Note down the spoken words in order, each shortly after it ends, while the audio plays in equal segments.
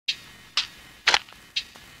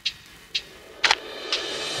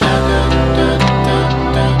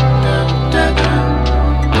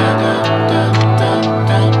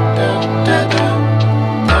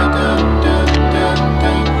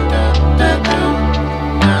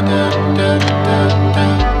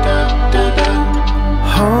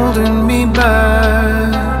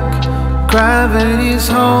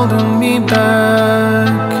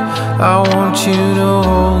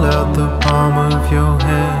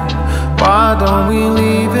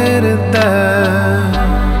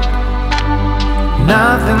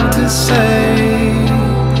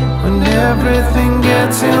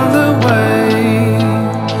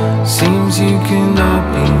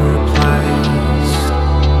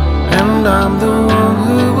and I'm the one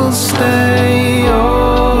who will stay. Oh,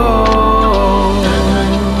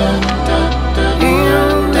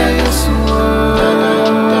 in this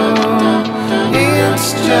world,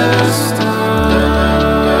 it's just us.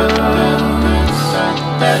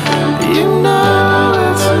 You know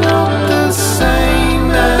it's not the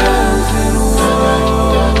same as it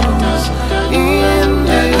was. In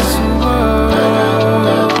this world,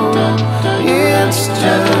 it's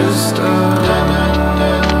just us.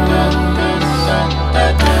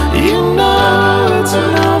 You know it's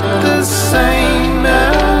not the same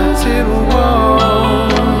as it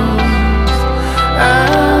was,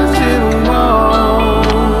 as it was,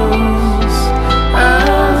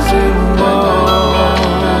 as it was.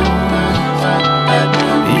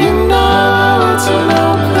 You know it's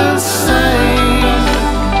not the same.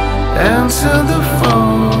 Answer the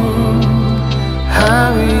phone,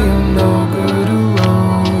 Harry, you're no good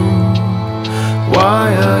alone. Why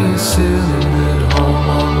are you sitting at home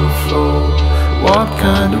on the floor? What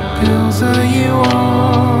kind of pills are you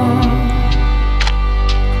on?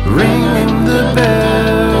 Ringing the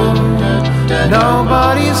bell,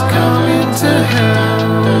 nobody's coming to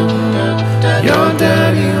help. Your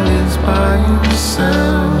daddy lives by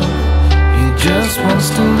himself, he just wants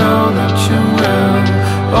to